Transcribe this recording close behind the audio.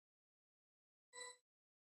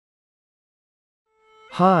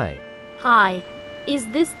Hi. Hi. Is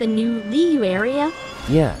this the new Liu area?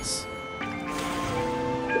 Yes.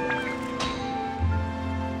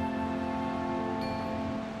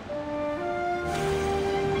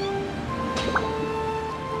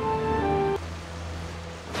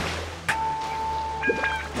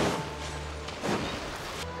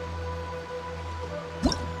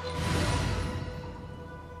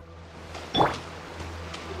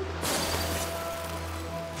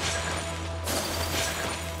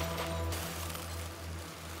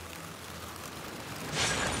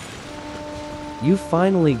 You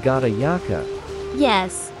finally got a Yaka.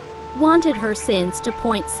 Yes. Wanted her since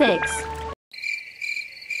 2.6.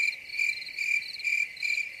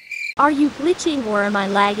 Are you glitching or am I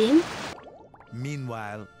lagging?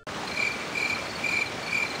 Meanwhile,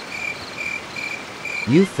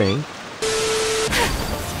 You think?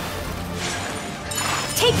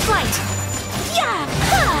 Take flight! Yeah!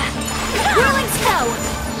 Ha! Whirling snow!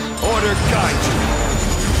 order guide you.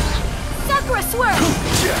 Sakura swirl!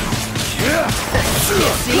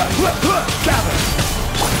 Gather.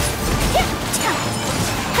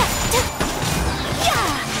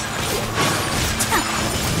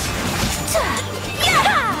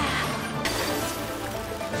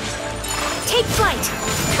 Take flight!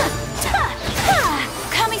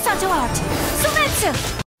 Kamisato art! Sumetsu!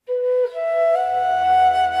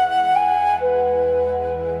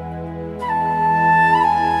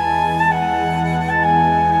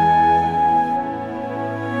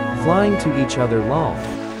 Flying to each other lol.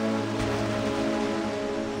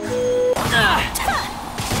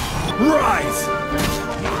 Rise!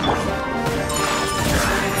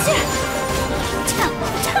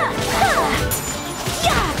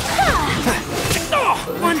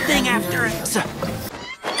 One thing after it.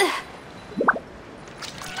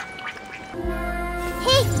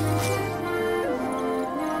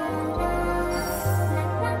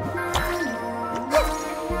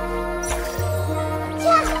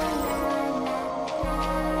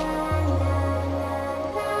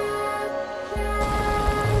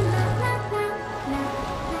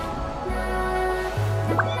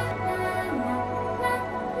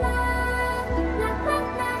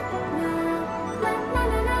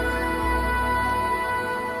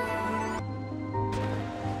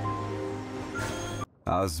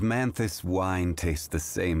 Osmanthus wine tastes the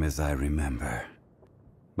same as I remember.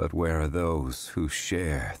 But where are those who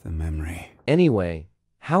share the memory? Anyway,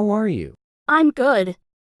 how are you? I'm good.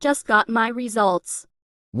 Just got my results.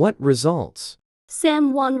 What results?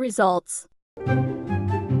 Sem 1 results.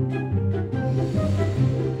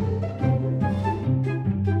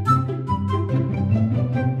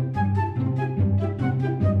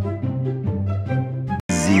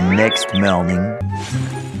 The next morning.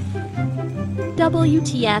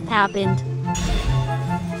 WTF happened?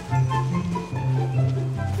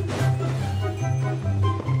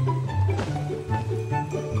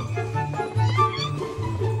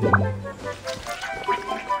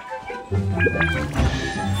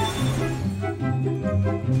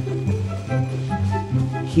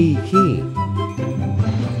 He.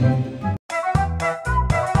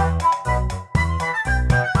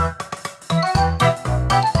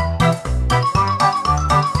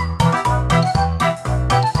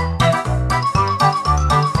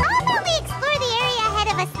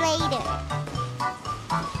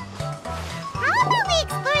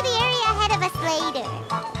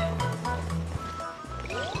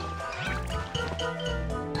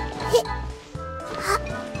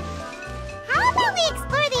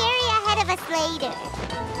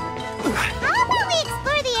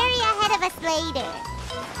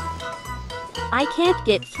 I can't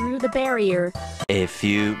get through the barrier. A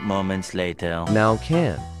few moments later. Now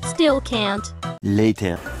can. Still can't.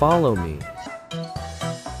 Later. Follow me.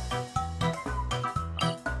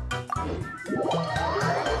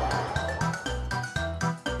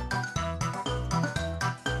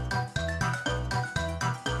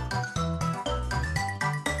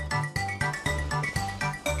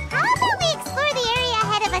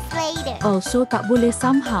 Also tak boleh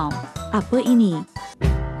somehow. Apa ini?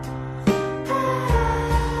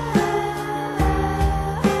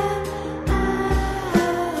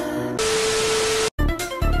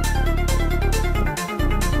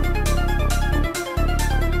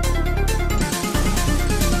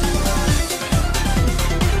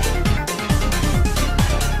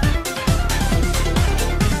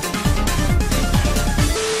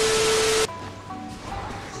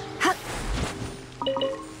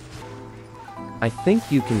 I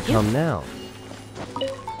think you can come now.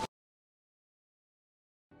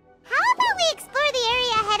 How about we explore the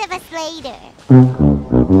area ahead of us later?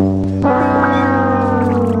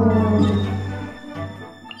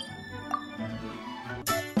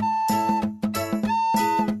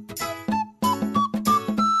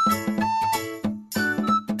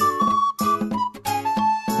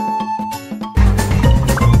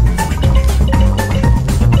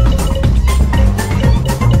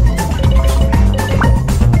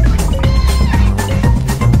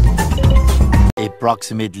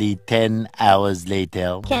 approximately 10 hours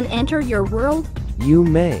later. Can enter your world? You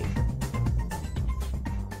may.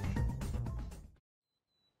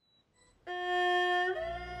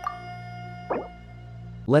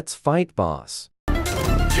 Let's fight, boss. Motion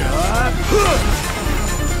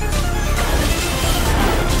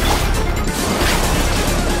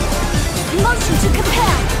to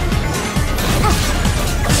compel.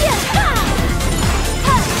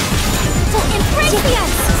 To embrace the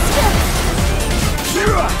ice.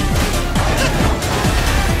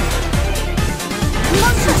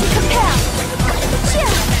 Motion to compel.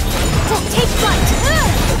 To take flight.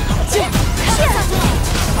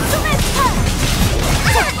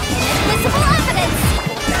 Visible evidence.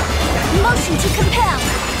 Motion to compel.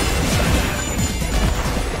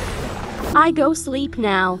 I go sleep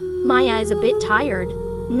now. My eyes a bit tired.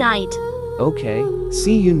 Night. Okay,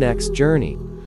 see you next journey.